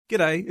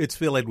G'day, it's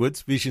Phil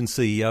Edwards, Vision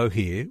CEO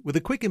here, with a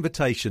quick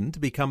invitation to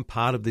become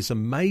part of this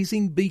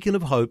amazing beacon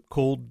of hope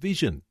called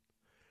Vision.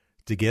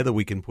 Together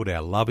we can put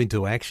our love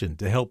into action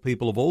to help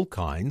people of all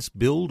kinds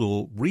build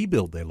or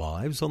rebuild their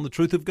lives on the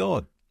truth of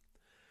God.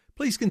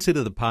 Please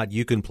consider the part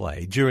you can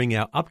play during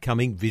our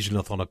upcoming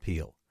Visionathon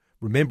appeal,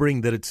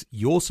 remembering that it's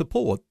your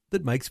support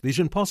that makes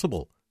Vision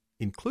possible,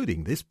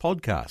 including this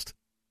podcast.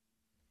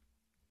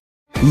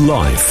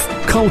 Life,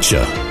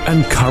 culture,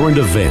 and current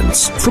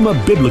events from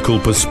a biblical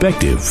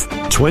perspective.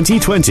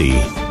 2020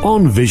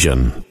 on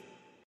Vision.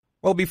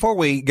 Well, before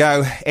we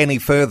go any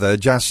further,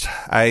 just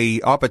an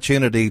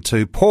opportunity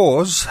to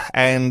pause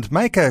and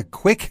make a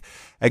quick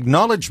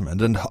acknowledgement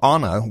and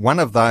honour one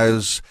of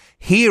those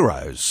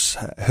heroes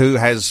who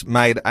has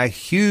made a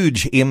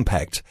huge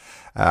impact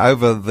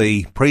over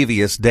the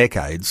previous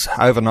decades.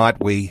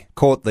 Overnight we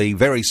caught the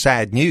very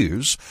sad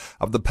news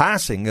of the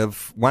passing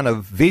of one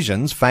of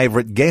Vision's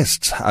favourite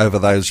guests over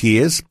those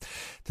years.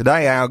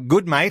 Today our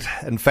good mate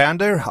and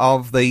founder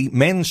of the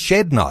men's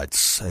shed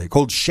nights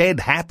called Shed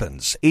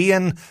Happens,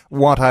 Ian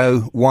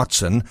Watto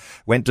Watson,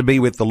 went to be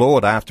with the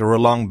Lord after a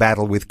long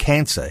battle with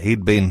cancer.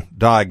 He'd been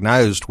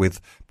diagnosed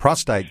with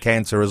prostate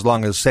cancer as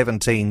long as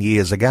 17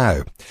 years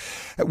ago.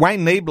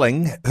 Wayne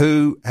Niebling,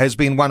 who has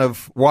been one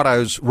of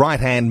Watto's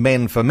right-hand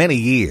men for many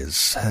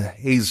years,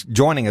 he's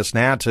joining us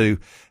now to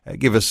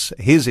give us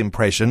his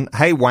impression.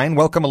 Hey Wayne,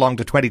 welcome along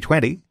to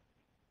 2020.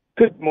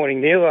 Good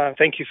morning, Neil.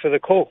 Thank you for the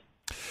call.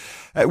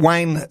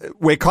 Wayne,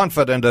 we're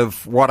confident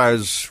of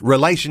Watto's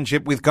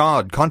relationship with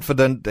God,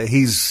 confident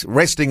he's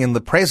resting in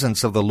the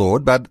presence of the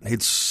Lord, but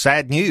it's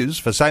sad news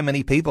for so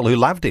many people who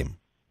loved him.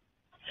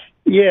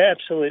 Yeah,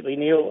 absolutely,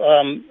 Neil.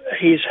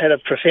 He's had a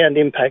profound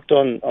impact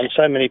on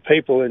so many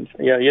people. And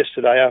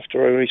yesterday,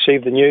 after I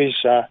received the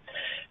news,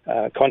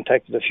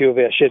 contacted a few of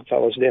our shed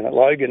fellows down at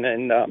Logan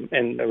and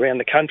around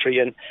the country,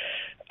 and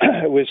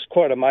it was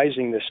quite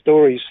amazing the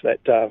stories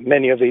that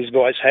many of these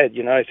guys had.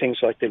 You know, things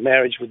like their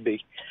marriage would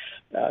be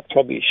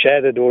probably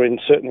shattered or in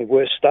certainly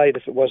worse state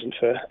if it wasn't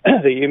for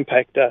the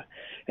impact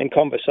and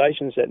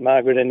conversations that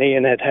Margaret and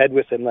Ian had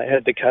with them. They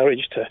had the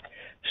courage to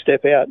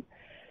step out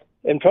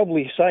and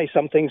probably say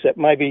some things that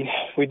maybe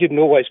we didn't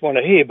always want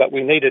to hear, but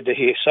we needed to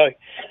hear. So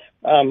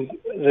it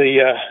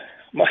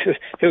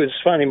was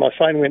funny. My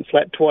phone went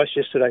flat twice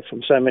yesterday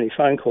from so many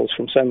phone calls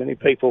from so many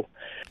people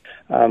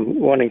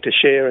wanting to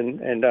share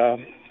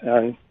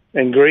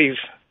and grieve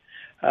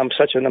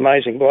such an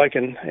amazing bloke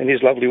and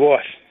his lovely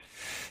wife.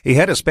 He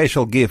had a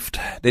special gift,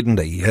 didn't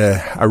he?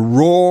 A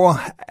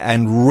raw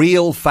and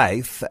real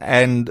faith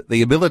and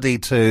the ability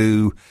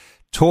to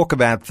talk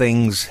about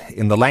things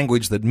in the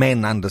language that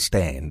men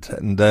understand.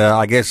 And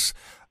I guess,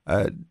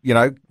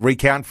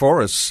 recount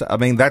for us. I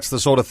mean, that's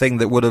the sort of thing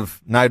that would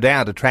have no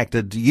doubt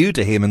attracted you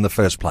to him in the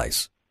first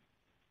place.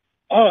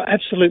 Oh,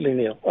 absolutely,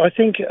 Neil. I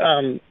think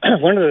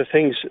one of the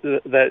things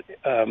that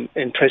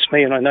impressed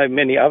me, and I know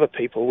many other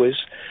people,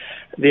 was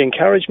the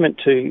encouragement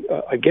to,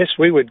 I guess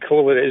we would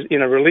call it,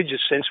 in a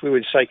religious sense, we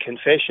would say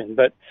confession,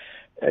 but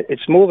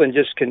it's more than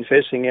just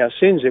confessing our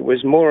sins. It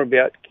was more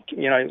about,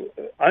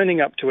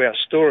 owning up to our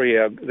story,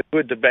 the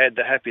good, the bad,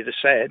 the happy, the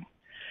sad,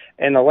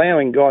 and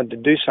allowing God to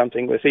do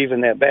something with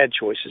even our bad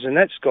choices. And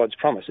that's God's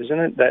promise, isn't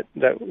it?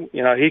 That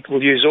He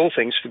will use all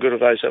things for good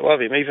of those that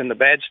love Him, even the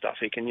bad stuff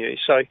He can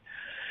use. So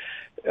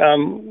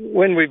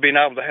when we've been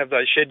able to have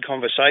those shed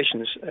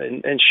conversations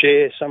and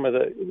share some of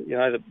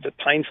the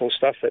painful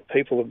stuff that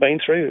people have been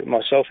through,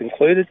 myself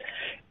included,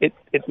 it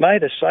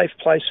made a safe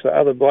place for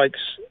other blokes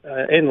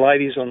and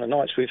ladies on the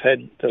nights we've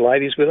had the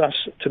ladies with us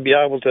to be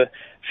able to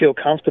feel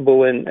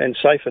comfortable and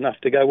safe enough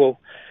to go, well,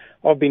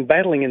 I've been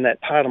battling in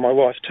that part of my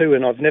life too,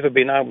 and I've never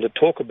been able to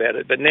talk about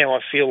it, but now I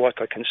feel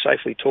like I can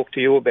safely talk to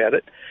you about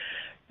it.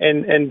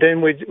 And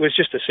then it was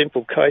just a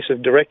simple case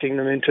of directing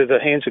them into the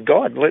hands of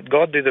God, let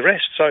God do the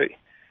rest. So,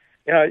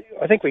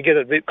 I think we get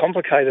a bit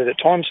complicated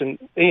at times, and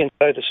Ian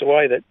showed us a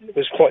way that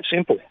was quite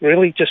simple.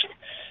 Really, just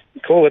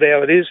call it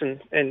how it is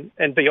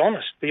and be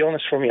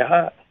honest from your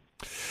heart.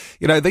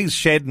 These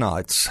shed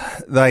nights,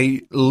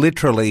 they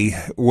literally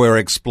were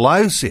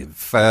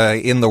explosive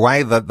in the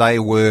way that they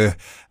were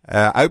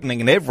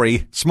opening in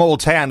every small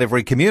town,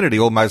 every community.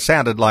 Almost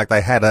sounded like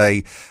they had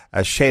a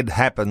Shed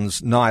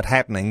Happens night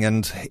happening.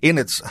 And in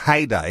its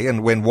heyday,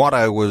 and when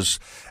Watto was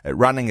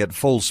running at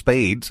full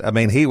speed, I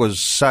mean, he was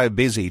so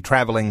busy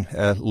travelling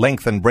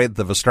length and breadth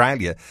of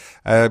Australia.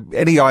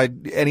 Any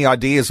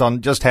ideas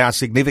on just how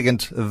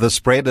significant the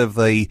spread of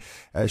the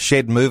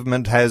shed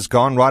movement has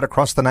gone right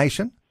across the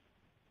nation?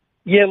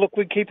 Yeah, look,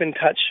 we keep in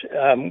touch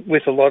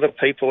with a lot of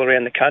people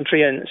around the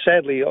country, and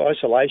sadly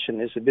isolation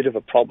is a bit of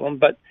a problem,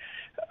 but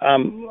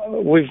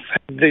we've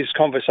had these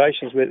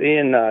conversations with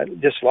Ian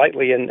just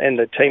lately and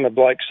the team of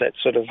blokes that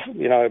sort of,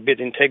 a bit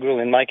integral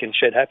in making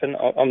Shed happen.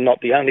 I'm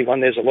not the only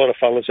one. There's a lot of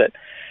fellas that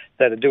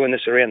are doing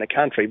this around the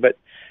country, but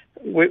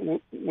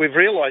we've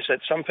realised that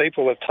some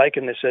people have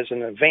taken this as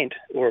an event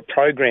or a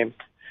program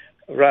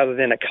rather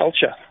than a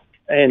culture,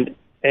 and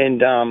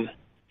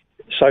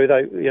So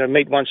they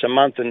meet once a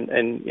month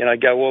and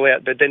go all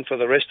out, but then for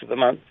the rest of the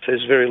month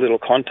there's very little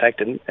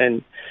contact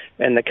and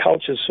the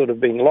culture's sort of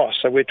been lost.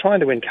 So we're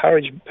trying to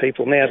encourage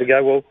people now to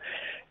go, well,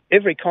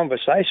 every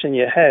conversation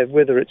you have,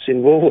 whether it's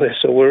in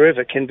Woolworths or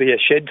wherever, can be a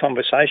shared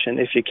conversation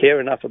if you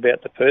care enough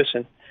about the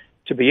person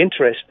to be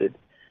interested.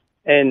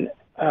 And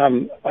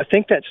I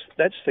think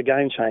that's the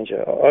game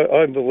changer.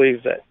 I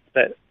believe that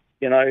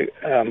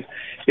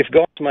if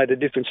God's made a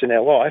difference in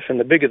our life, and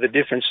the bigger the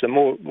difference, the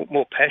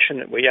more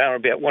passionate we are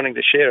about wanting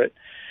to share it,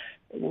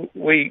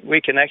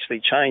 we can actually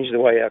change the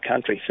way our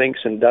country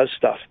thinks and does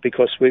stuff,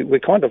 because we're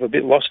kind of a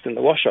bit lost in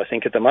the wash, I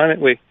think, at the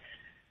moment. We're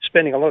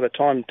spending a lot of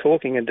time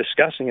talking and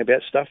discussing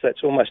about stuff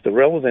that's almost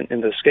irrelevant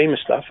in the scheme of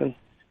stuff, and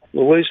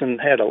we're losing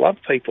how to love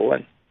people.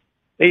 And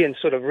Ian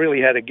sort of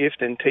really had a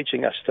gift in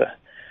teaching us to,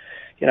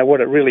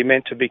 what it really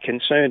meant to be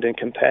concerned and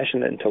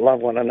compassionate and to love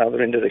one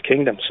another into the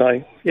kingdom.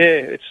 So,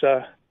 yeah, it's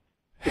a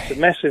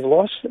massive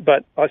loss,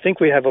 but I think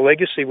we have a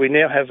legacy. We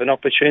now have an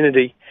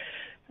opportunity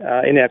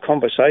in our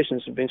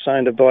conversations. I've been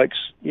saying to blokes,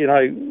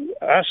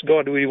 ask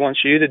God what he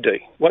wants you to do.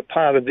 What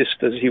part of this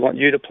does he want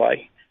you to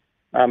play?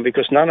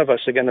 Because none of us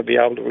are going to be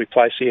able to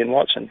replace Ian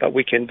Watson, but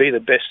we can be the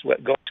best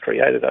what God's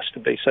created us to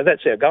be. So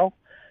that's our goal,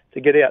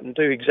 to get out and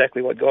do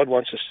exactly what God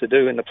wants us to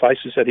do in the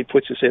places that he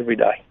puts us every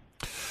day.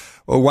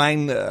 Well,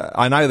 Wayne,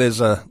 I know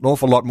there's an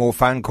awful lot more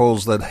phone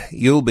calls that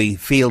you'll be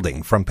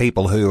fielding from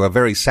people who are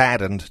very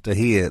saddened to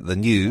hear the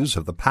news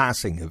of the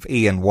passing of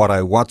Ian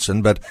Watto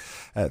Watson, but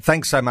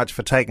thanks so much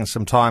for taking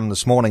some time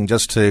this morning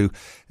just to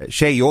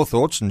share your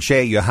thoughts and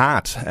share your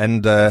heart.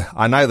 And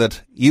I know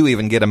that you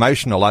even get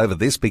emotional over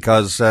this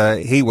because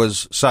he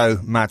was so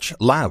much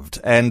loved.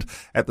 And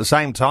at the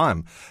same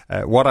time,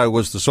 Watto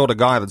was the sort of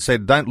guy that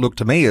said, don't look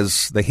to me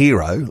as the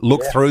hero,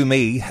 look through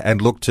me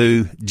and look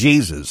to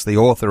Jesus, the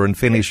author and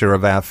finisher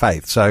of our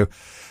faith. So,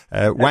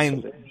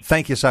 Wayne,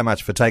 thank you so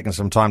much for taking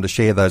some time to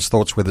share those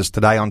thoughts with us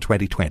today on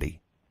 2020.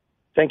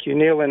 Thank you,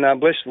 Neil, and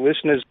bless the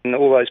listeners and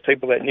all those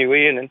people that knew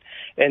Ian,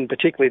 and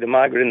particularly to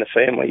Margaret and the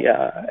family.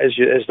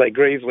 As they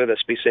grieve, let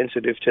us be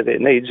sensitive to their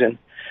needs and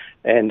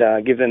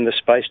give them the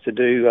space to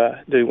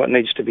do what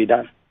needs to be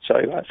done. So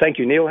thank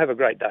you, Neil. Have a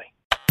great day.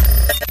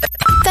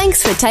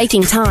 Thanks for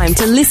taking time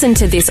to listen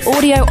to this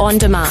audio on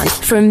demand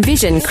from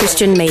Vision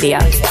Christian Media.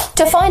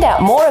 To find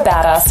out more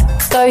about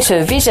us, go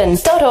to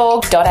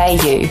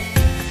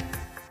vision.org.au.